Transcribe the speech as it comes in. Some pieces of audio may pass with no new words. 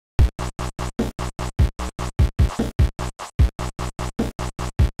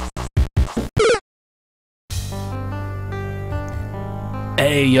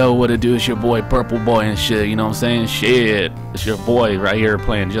Hey, yo, what it do? It's your boy Purple Boy and shit, you know what I'm saying? Shit. It's your boy right here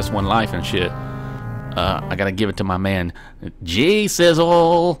playing Just One Life and shit. I gotta give it to my man, G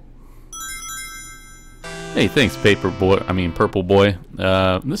Sizzle. Hey, thanks, Purple Boy.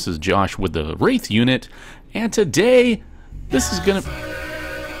 This is Josh with the Wraith unit, and today, this is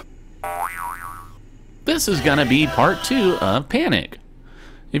gonna be part 2 of Panic.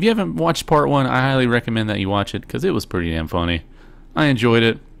 If you haven't watched part 1, I highly recommend that you watch it, because it was pretty damn funny. I enjoyed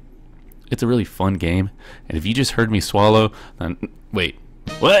it. It's a really fun game, and if you just heard me swallow, then... Wait.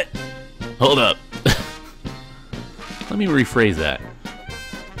 What? Hold up. Let me rephrase that.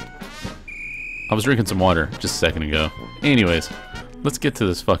 I was drinking some water just a second ago. Anyways, let's get to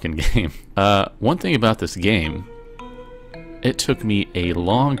this fucking game. One thing about this game, it took me a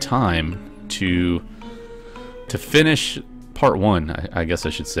long time to finish part 1, I guess I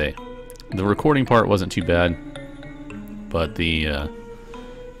should say. The recording part wasn't too bad, but the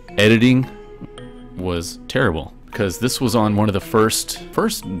editing was terrible, because this was on one of the first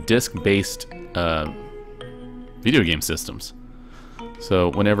disc-based video game systems.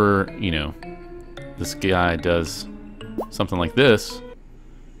 So whenever, you know, this guy does something like this,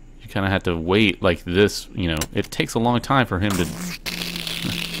 you kind of have to wait like this, you know. It takes a long time for him to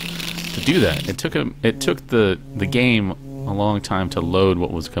do that. It took the game a long time to load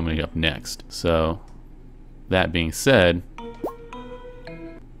what was coming up next. So that being said,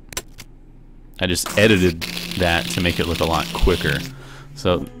 I just edited that to make it look a lot quicker.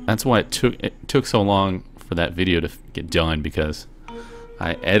 So that's why it took so long for that video to get done, because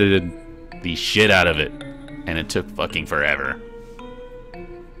I edited the shit out of it, and it took fucking forever.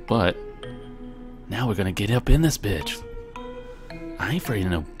 But now we're gonna get up in this bitch. I ain't afraid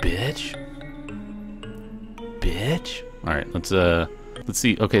of no bitch. Bitch. All right, let's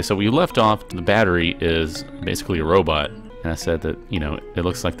see. Okay, so we left off. The battery is basically a robot, and I said that, you know, it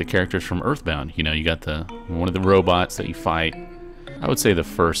looks like the characters from Earthbound. You know, you got one of the robots that you fight. I would say the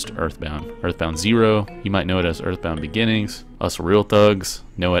first Earthbound. Earthbound 0, you might know it as Earthbound Beginnings. Us real thugs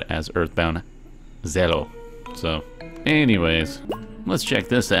know it as Earthbound 0. So, anyways, let's check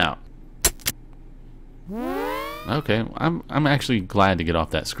this out. Okay, I'm actually glad to get off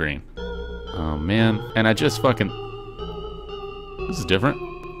that screen. Oh man, and I just fucking... This is different.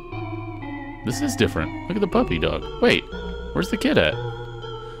 This is different. Look at the puppy dog. Wait, where's the kid at?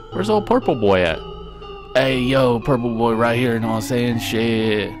 Where's old Purple Boy at? Hey, yo, Purple Boy right here, you know what I'm saying?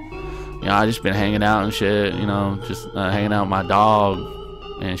 Shit. You know, I just been hanging out and shit, you know, just hanging out with my dog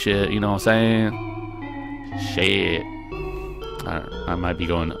and shit, you know what I'm saying? Shit. I might be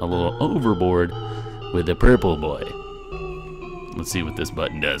going a little overboard with the Purple Boy. Let's see what this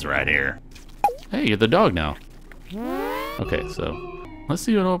button does right here. Hey, you're the dog now. Okay, so let's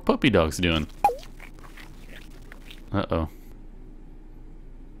see what old puppy dog's doing. Uh-oh.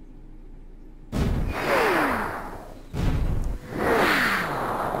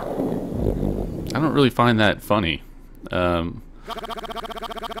 I don't really find that funny. That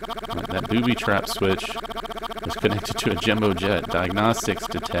booby trap switch is connected to a jumbo jet. Diagnostics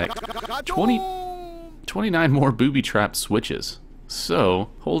detect 29 more booby trap switches. So,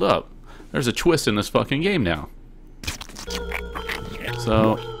 hold up. There's a twist in this fucking game now.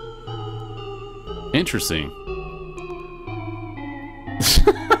 So, interesting.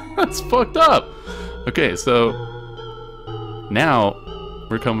 That's fucked up. Okay, so now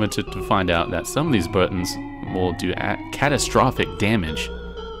we're coming to find out that some of these buttons will do catastrophic damage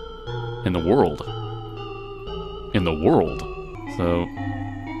in the world. So,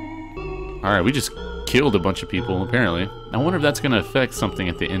 alright, we just killed a bunch of people, apparently. I wonder if that's going to affect something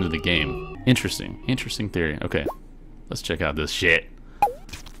at the end of the game. Interesting theory. Okay, let's check out this shit.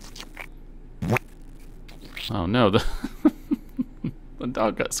 Oh no, the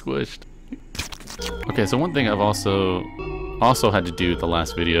dog got squished. Okay, so one thing I've also had to do with the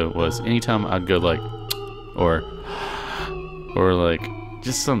last video was anytime I'd go like, or like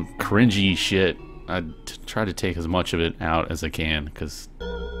just some cringy shit, I'd try to take as much of it out as I can, because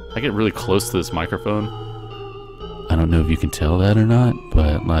I get really close to this microphone. I don't know if you can tell that or not,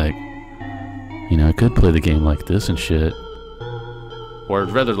 but like, you know, I could play the game like this and shit. Or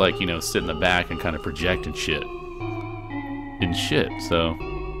I'd rather, like, you know, sit in the back and kind of project and shit. So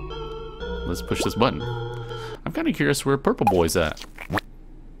let's push this button. I'm kind of curious where Purple Boy's at.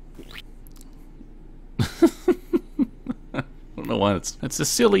 I don't know why it's a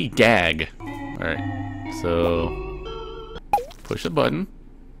silly gag. Alright, so push the button.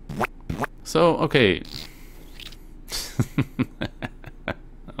 So, okay.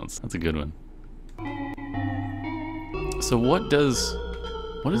 That's a good one. So what is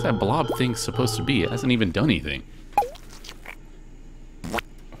that blob thing supposed to be? It hasn't even done anything.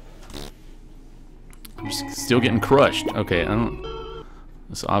 still getting crushed. Okay, I don't...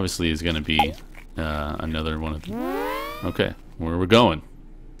 This obviously is going to be another one of them. Okay, where are we going?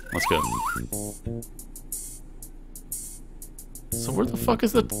 Let's go. So where the fuck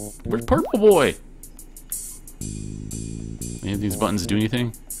is the... Where's Purple Boy? Any of these buttons do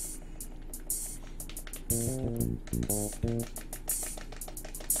anything?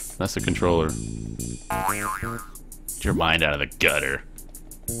 That's the controller. Get your mind out of the gutter.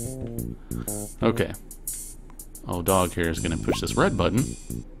 Okay. Oh, Dawg here is gonna push this red button.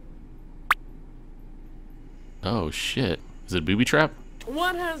 Oh shit. Is it a booby trap?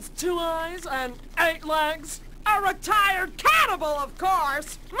 One has 2 eyes and 8 legs. A retired cannibal, of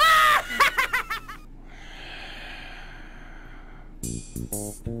course.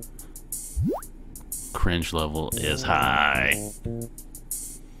 Cringe level is high.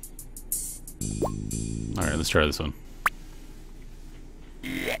 Alright, let's try this one.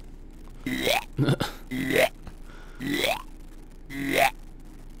 Yeah.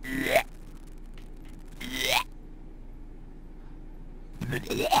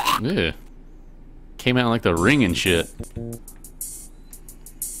 Came out like the ring and shit.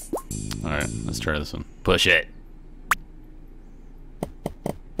 Alright, let's try this one. Push it.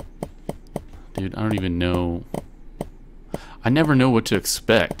 Dude, I don't even know. I never know what to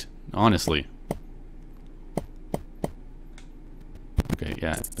expect, honestly. Okay,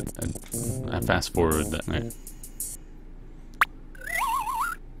 yeah. I fast forward that night.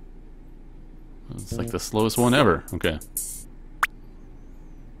 It's like the slowest one ever. Okay.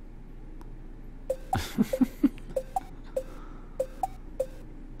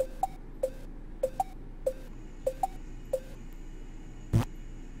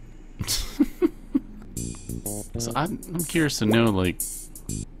 So I'm curious to know, like,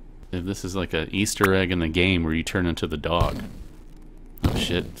 if this is like an Easter egg in the game where you turn into the dog. Oh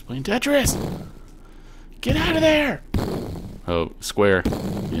shit, it's playing Tetris! Get out of there! Oh, square.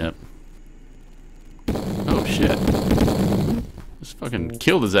 Yep. Oh shit. Just fucking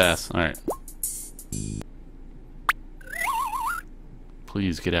killed his ass. Alright.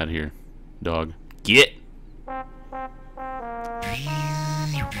 Please get out of here, dog. Get!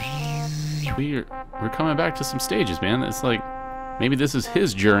 We're coming back to some stages, man. It's like, maybe this is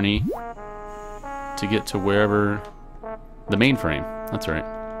his journey to get to wherever the mainframe. That's right.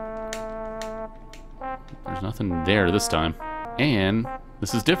 There's nothing there this time. And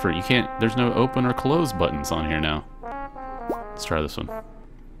this is different. You can't, there's no open or close buttons on here now. Let's try this one. I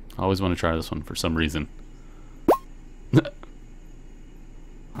always want to try this one for some reason.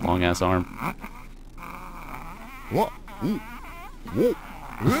 Long ass arm. What?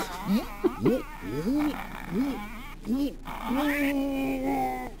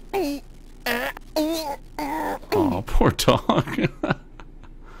 Oh, poor dog.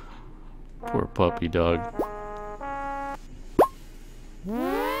 Poor puppy dog.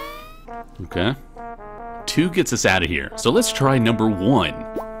 Okay. 2 gets us out of here. So let's try number 1.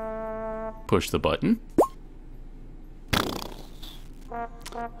 Push the button.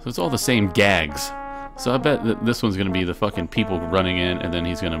 So it's all the same gags. So I bet that this one's gonna be the fucking people running in, and then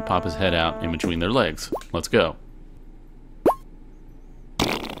he's gonna pop his head out in between their legs. Let's go.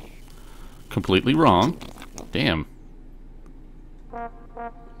 Completely wrong. Damn.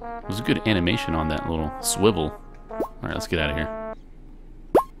 There's a good animation on that little swivel. Alright, let's get out of here.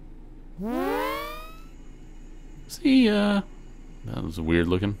 See, that was weird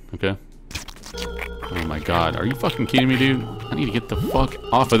looking. Okay. Oh my god, are you fucking kidding me, dude? I need to get the fuck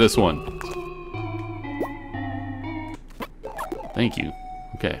off of this one. Thank you.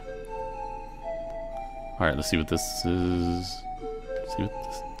 Okay. Alright, let's see what this is.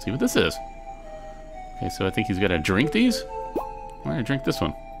 See what this is. Okay, so I think he's gotta drink these? Alright, drink this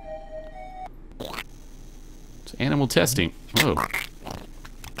one. It's animal testing. Whoa.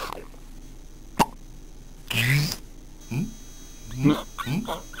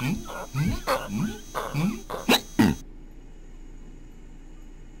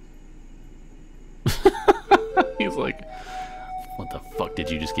 He's like, what the fuck did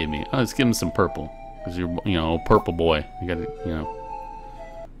you just give me? Oh, let's give him some purple. Because you're, you know, purple boy. You gotta, you know.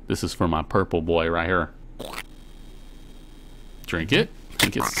 This is for my purple boy right here. Drink it.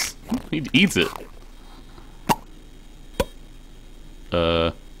 He eats it.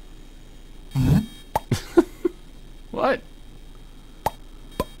 What?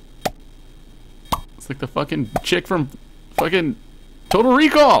 It's like the fucking chick from fucking Total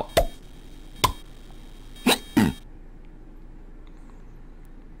Recall.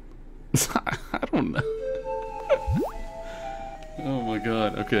 I don't know. Oh my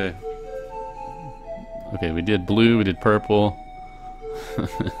god, okay. Okay, we did blue, we did purple.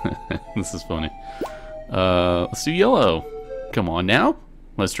 This is funny. Let's do yellow. Come on now.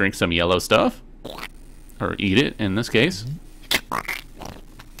 Let's drink some yellow stuff. Or eat it, in this case.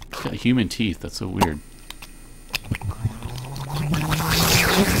 It's got human teeth. That's so weird.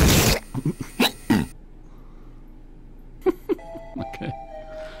 Okay.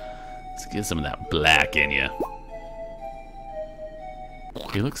 Let's get some of that black in you.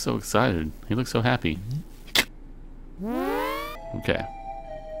 He looks so excited. He looks so happy. Okay.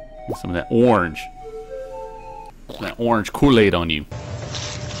 Get some of that orange. That orange Kool-Aid on you.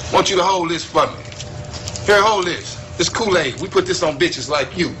 I want you to hold this for me. Here, hold this. This Kool-Aid. We put this on bitches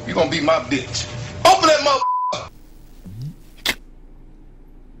like you. You gonna be my bitch. Open that mother.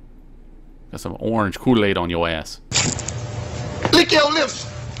 Got some orange Kool-Aid on your ass. Lick your lips.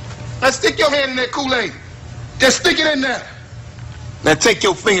 Now stick your hand in that Kool-Aid. Just stick it in there. Now take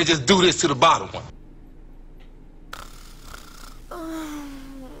your finger, just do this to the bottom one.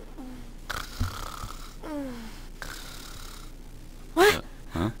 What?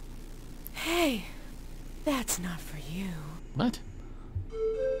 Huh? Hey, that's not for you. What?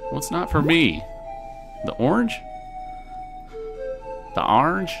 What's not for me? The orange? The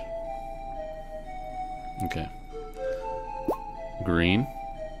orange? Okay. Green.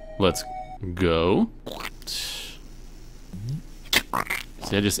 Let's go. See,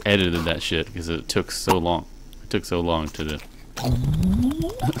 I just edited that shit because it took so long. It took so long to do.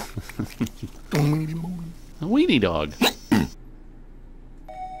 A weenie dog.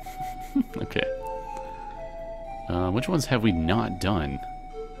 Okay. Which ones have we not done?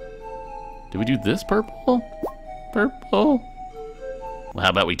 Did we do this purple? Purple? Well, how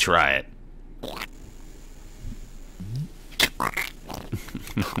about we try it?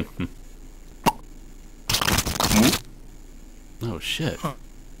 Oh, shit.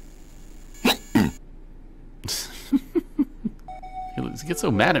 He gets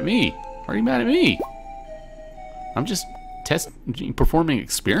so mad at me. Why are you mad at me? I'm just performing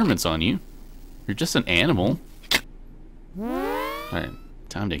experiments on you. You're just an animal. Alright,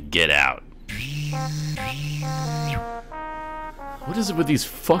 time to get out. What is it with these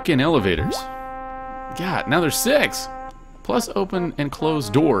fucking elevators? God, now there's 6! Plus open and close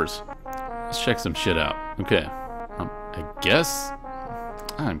doors. Let's check some shit out. Okay. I guess...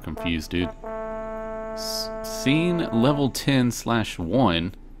 I'm confused, dude. Scene level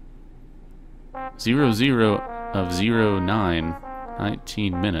 10/1. 00 of 09.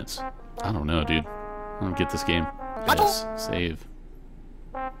 19 minutes. I don't know, dude. I don't get this game. Yes, save.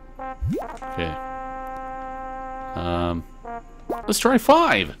 Okay. Let's try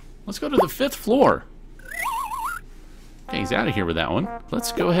 5. Let's go to the 5th floor. Okay, he's out of here with that one.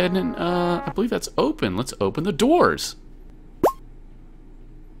 Let's go ahead and, I believe that's open. Let's open the doors.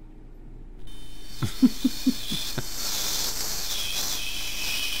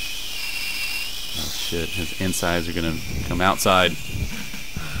 Oh shit, his insides are gonna come outside.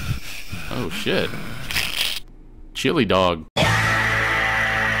 Oh shit. Chili dog.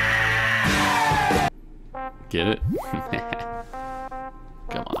 Get it?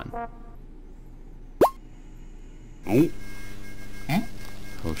 Come on.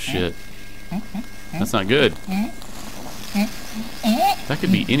 Oh shit. That's not good. That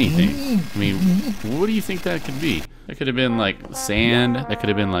could be anything. I mean, what do you think that could be? That could have been like sand. That could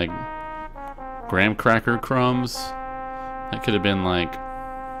have been like graham cracker crumbs. That could have been like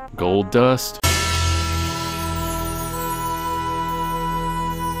gold dust.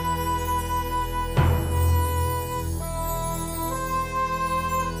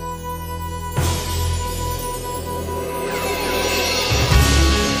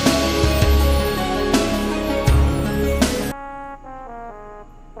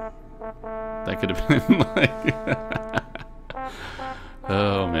 That could have been like...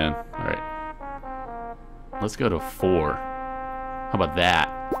 Oh, man. Alright. Let's go to 4. How about that?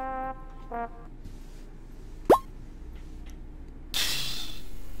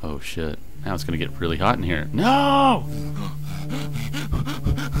 Oh, shit. Now it's gonna get really hot in here. No!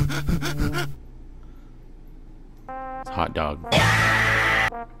 It's a hot dog.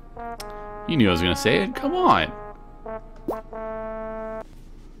 You knew I was gonna say it. Come on.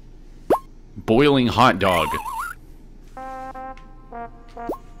 Boiling hot dog.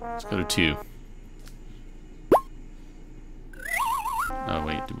 Let's go to 2. Oh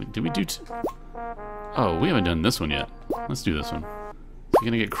wait, did we do 2? Oh, we haven't done this one yet. Let's do this one. Is he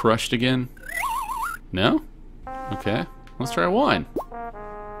gonna get crushed again? No? Okay, let's try 1.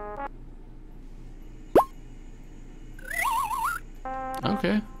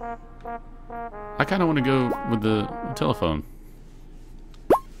 Okay. I kinda wanna go with the telephone.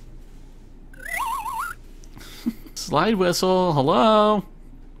 Slide whistle, hello?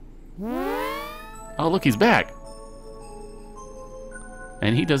 Oh, look, he's back.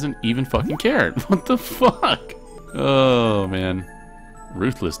 And he doesn't even fucking care. What the fuck? Oh, man.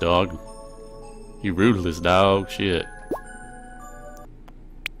 Ruthless dog. You ruthless dog. Shit.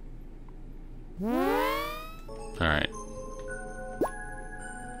 Alright.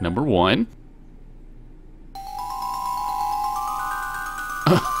 Number 1.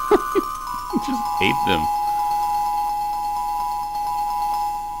 Just hate them.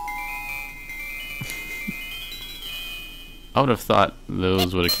 I would have thought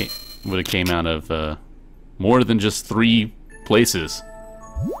those would have came out of more than just 3 places.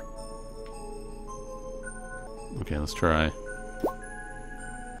 Okay, let's try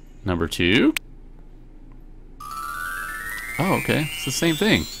number 2. Oh, okay, it's the same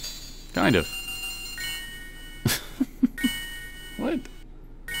thing, kind of. What?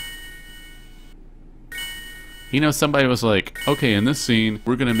 You know, somebody was like, okay, in this scene,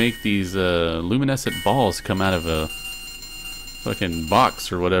 we're gonna make these luminescent balls come out of a fucking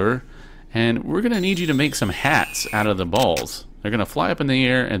box or whatever, and we're gonna need you to make some hats out of the balls. They're gonna fly up in the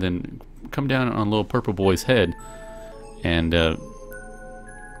air and then come down on little purple boy's head and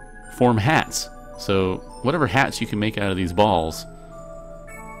form hats. So whatever hats you can make out of these balls.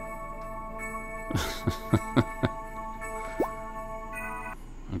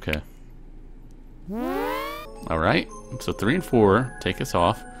 Okay. Alright, so 3 and 4 take us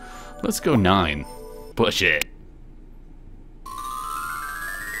off. Let's go 9. Push it.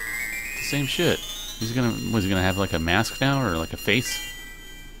 Same shit. He's gonna, was he gonna have like a mask now or like a face?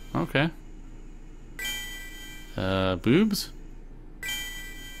 Okay. Boobs?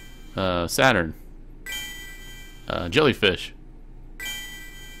 Saturn. Jellyfish.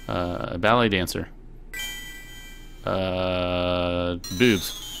 Ballet dancer.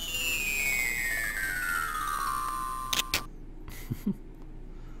 Boobs.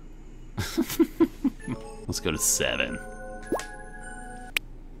 Let's go to 7.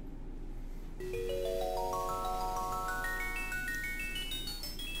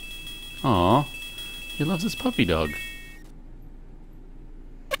 Aw, he loves his puppy dog.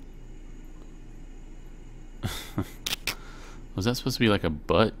 Was that supposed to be like a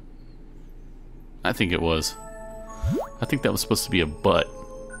butt? I think it was. I think that was supposed to be a butt.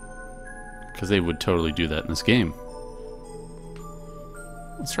 Because they would totally do that in this game.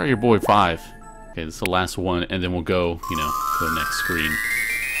 Let's try your boy 5. Okay, this is the last one, and then we'll go, you know, to the next screen.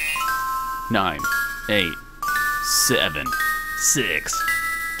 9, 8, 7, 6,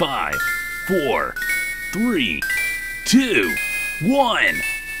 5, 4, 3, 2, 1,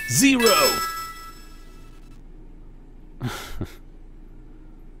 0.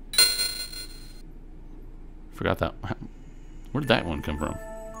 Forgot that. Where did that one come from?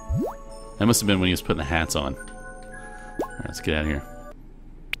 That must have been when he was putting the hats on. Alright, let's get out of here.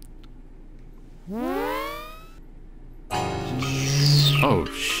 Oh,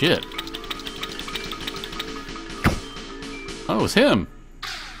 shit. Oh, it's him.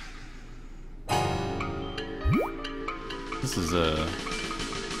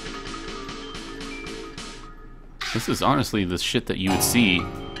 This is honestly the shit that you would see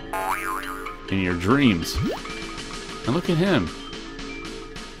in your dreams. And look at him.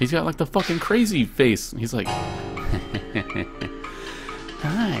 He's got like the fucking crazy face. He's like,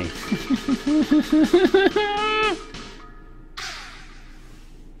 hi.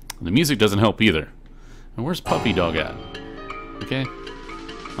 The music doesn't help either. And where's Puppy Dog at? Okay.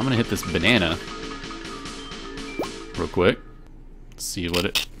 I'm gonna hit this banana real quick. See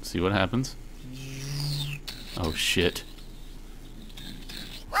what happens. Oh shit.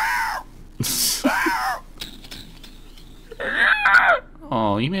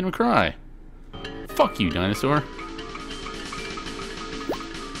 Oh, you made him cry. Fuck you, dinosaur.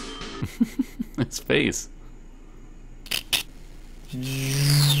 His face.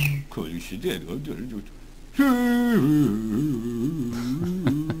 Fucking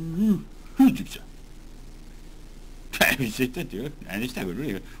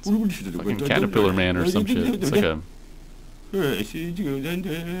Caterpillar Man or some shit. It's like a...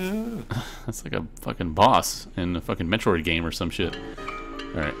 That's like a fucking boss in a fucking Metroid game or some shit.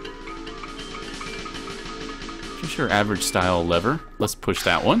 Alright. Just your average style lever. Let's push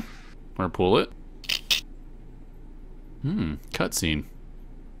that one. Or pull it. Cutscene.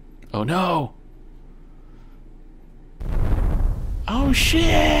 Oh no! Oh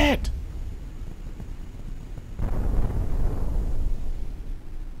shit!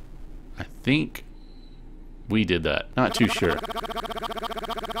 I think we did that. Not too sure. The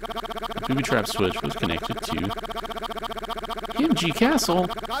booby trap switch was connected to MG Castle.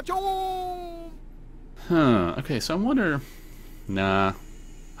 Huh. Okay, so I wonder... Nah.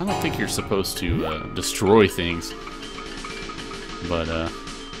 I don't think you're supposed to destroy things. But,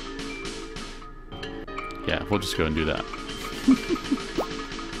 yeah, we'll just go and do that.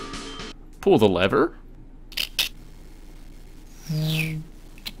 Pull the lever.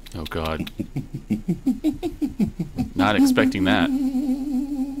 Oh, God. Not expecting that.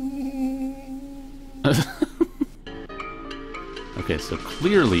 Okay, so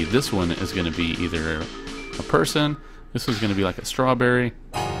clearly this one is going to be either a person. This is going to be like a strawberry.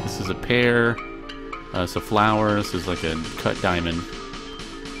 This is a pear. It's a flower. This is like a cut diamond.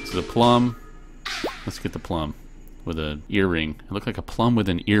 This is a plum. Let's get the plum with an earring. It looked like a plum with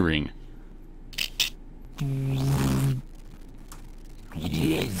an earring. I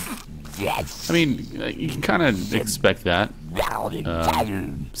mean, you can kind of expect that.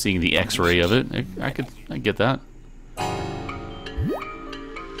 Seeing the X-ray of it, I get that.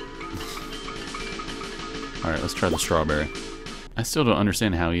 All right, let's try the strawberry. I still don't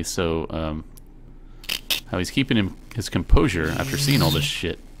understand how he's so how he's keeping his composure after seeing all this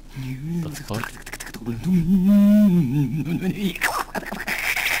shit. The fuck?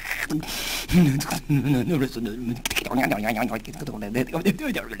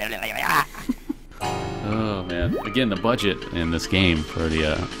 Oh man! Again, the budget in this game for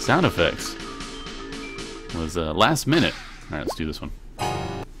the sound effects was last minute. All right, let's do this one.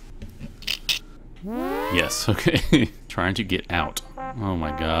 Yes. Okay. Trying to get out. Oh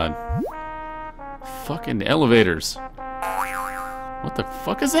my god! Fucking elevators! What the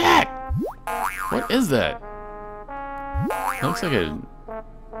fuck is that? What is that? It looks like a...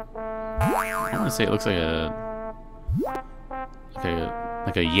 I want to say it looks like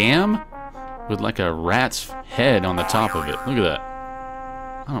a yam with like a rat's head on the top of it. Look at that.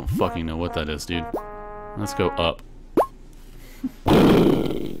 I don't fucking know what that is, dude. Let's go up.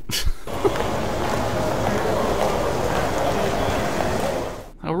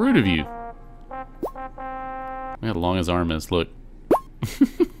 How rude of you. Look how long his arm is, look.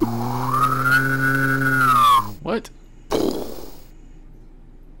 What?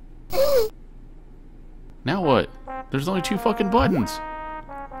 Now what? There's only 2 fucking buttons.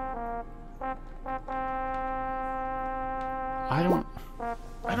 I don't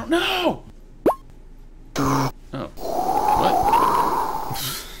know. Oh. What?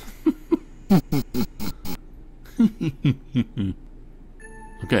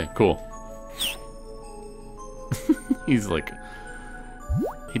 Okay, cool. He's like,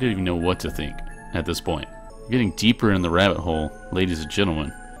 he didn't even know what to think at this point. We're getting deeper in the rabbit hole, ladies and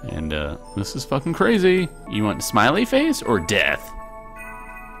gentlemen. And this is fucking crazy. You want smiley face or death?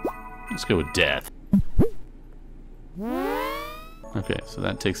 Let's go with death. Okay, so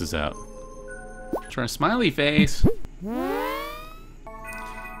that takes us out. Try a smiley face.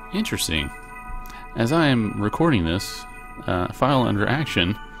 Interesting. As I am recording this, File Under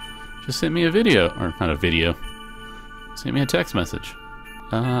Action just sent me a video, or not a video, sent me a text message.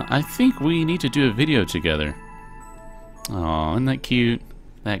 I think we need to do a video together. Aw, isn't that cute?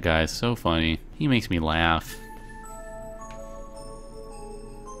 That guy's so funny. He makes me laugh.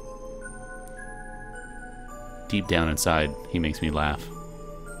 Deep down inside, he makes me laugh.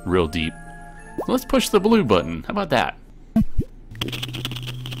 Real deep. Let's push the blue button. How about that?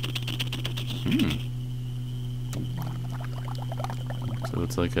 So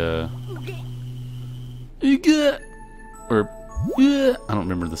it's like a... Or... I don't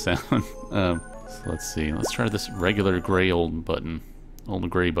remember the sound. So let's see. Let's try this regular gray old button. Old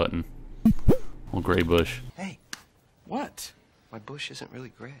gray button. Old gray bush. Hey, what? My bush isn't really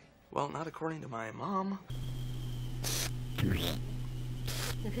gray. Well, not according to my mom.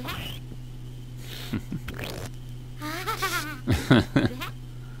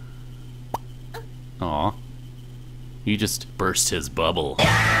 Aw. You just burst his bubble.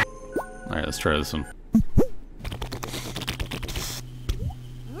 Alright, let's try this one.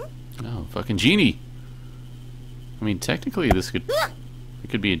 Oh, fucking genie. I mean, technically this could... It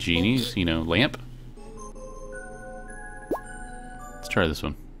could be a genie's, you know, lamp. Let's try this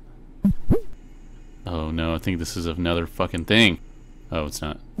one. Oh no, I think this is another fucking thing. Oh, it's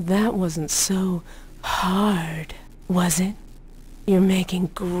not. That wasn't so hard, was it? You're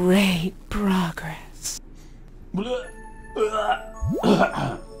making great progress.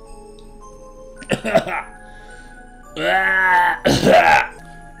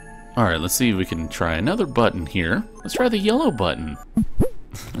 Alright, let's see if we can try another button here. Let's try the yellow button.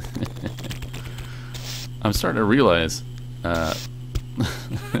 I'm starting to realize there's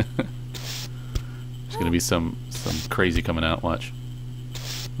gonna be some crazy coming out. Watch.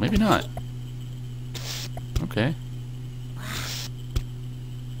 Maybe not. Okay.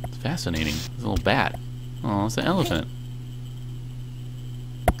 It's fascinating. It's a little bat. Oh, it's an elephant.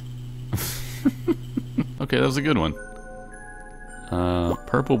 Okay, that was a good one.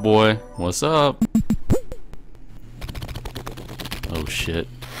 Purple boy, what's up? Oh shit.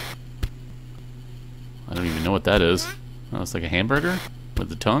 I don't even know what that is. Oh, it's like a hamburger with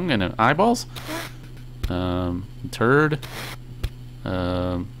the tongue and eyeballs? Turd.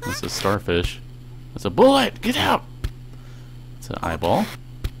 That's a starfish. That's a bullet! Get out! It's an eyeball.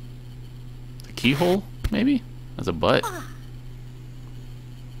 A keyhole, maybe? That's a butt.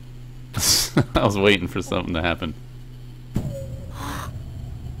 I was waiting for something to happen.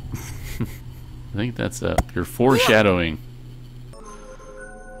 I think that's you're foreshadowing.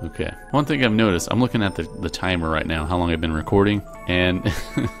 Okay. One thing I've noticed, I'm looking at the timer right now, how long I've been recording, and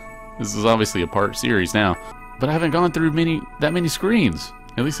this is obviously a part series now, but I haven't gone through that many screens.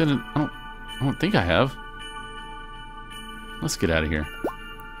 At least I don't think I have. Let's get out of here.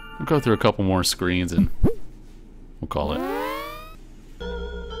 We'll go through a couple more screens and we'll call it.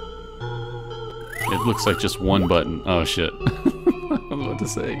 It looks like just one button. Oh shit. I was about to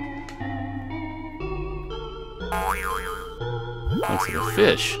say. Looks like a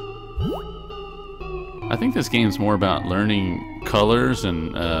fish. I think this game's more about learning colors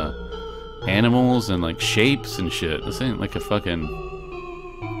and animals and like shapes and shit. This ain't like a fucking...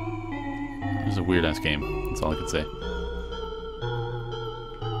 It's a weird ass game. That's all I can say.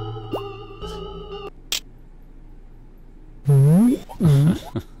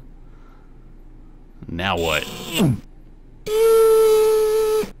 Now what?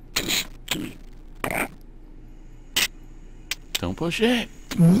 Don't push it.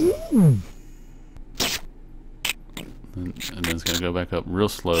 And then it's gonna go back up real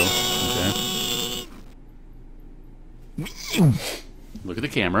slow. Okay. Look at the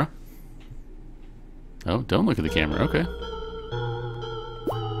camera. Oh, don't look at the camera. Okay.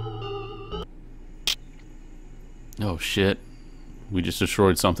 Oh shit. We just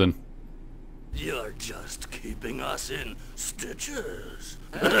destroyed something. You're just keeping us in stitches.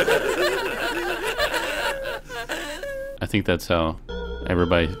 I think that's how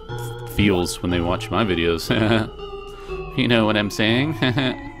everybody feels when they watch my videos. You know what I'm saying?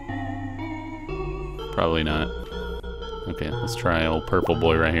 Probably not. Okay, let's try old purple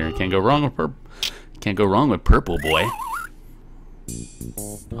boy right here. Can't go wrong with purple boy.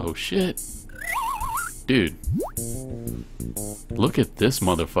 Oh shit. Dude. Look at this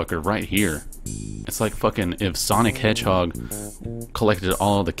motherfucker right here. It's like fucking if Sonic Hedgehog collected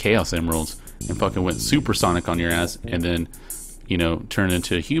all the Chaos Emeralds and fucking went supersonic on your ass and then, you know, turned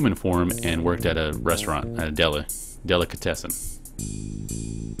into a human form and worked at a restaurant, at a delicatessen.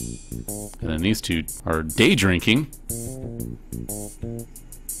 And then these two are day drinking.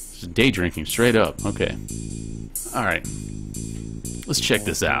 Just day drinking straight up. Okay. Alright. Let's check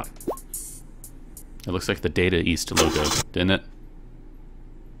this out. It looks like the Data East logo, didn't it?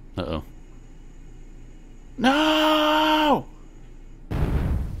 Uh-oh. No!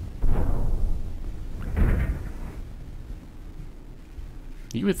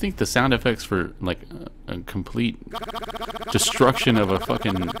 You would think the sound effects for, like, a complete destruction of a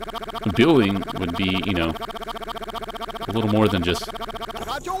fucking building would be, you know, a little more than just...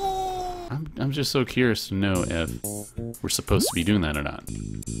 I'm just so curious to know if we're supposed to be doing that or not.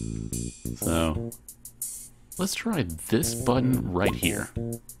 So, let's try this button right here.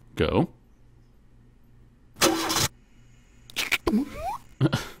 Go.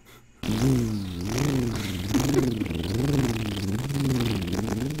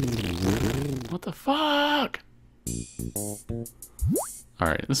 What the fuck?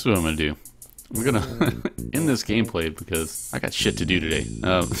 Alright, this is what I'm gonna do. We're gonna end this gameplay because I got shit to do today.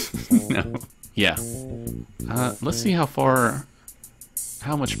 No. Yeah. Let's see how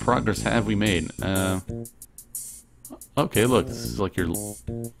much progress have we made. Okay, look, this is like your...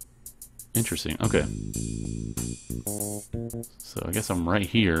 Interesting, okay. So I guess I'm right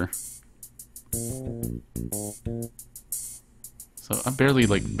here. So I barely,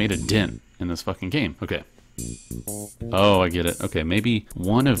 like, made a dent in this fucking game. Okay. Oh, I get it. Okay, maybe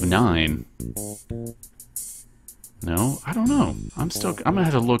 1 of 9. No, I don't know. I'm gonna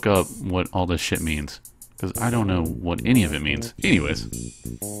have to look up what all this shit means. Because I don't know what any of it means. Anyways,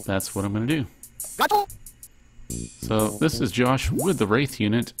 that's what I'm gonna do. So, this is Josh with the Wraith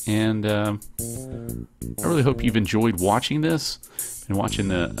unit, and I really hope you've enjoyed watching this. Been watching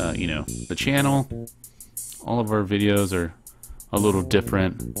the, you know, the channel. All of our videos are a little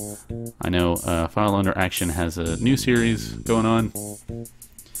different. I know File Under Action has a new series going on,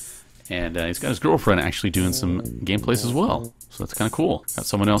 and he's got his girlfriend actually doing some gameplays as well, so that's kind of cool. Got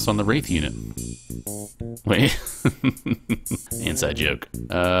someone else on the Wraith unit. Wait. Inside joke.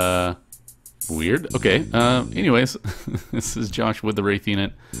 Weird. Okay. Anyways, this is Josh with the Wraith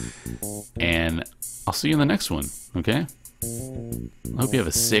Unit, and I'll see you in the next one. Okay. I hope you have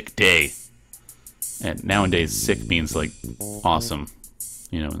a sick day. And nowadays, sick means like awesome.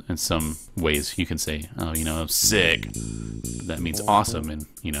 You know, in some ways you can say, oh, you know, I'm sick. But that means awesome, and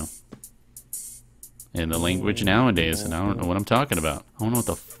you know, in the language nowadays, and I don't know what I'm talking about. I don't know what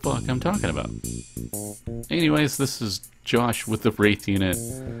the fuck I'm talking about. Anyways, this is Josh with the Wraith Unit.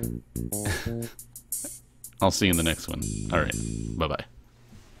 I'll see you in the next one. Alright, bye-bye.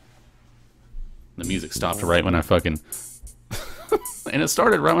 The music stopped right when I fucking... and it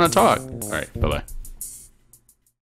started right when I talked. Alright, bye-bye.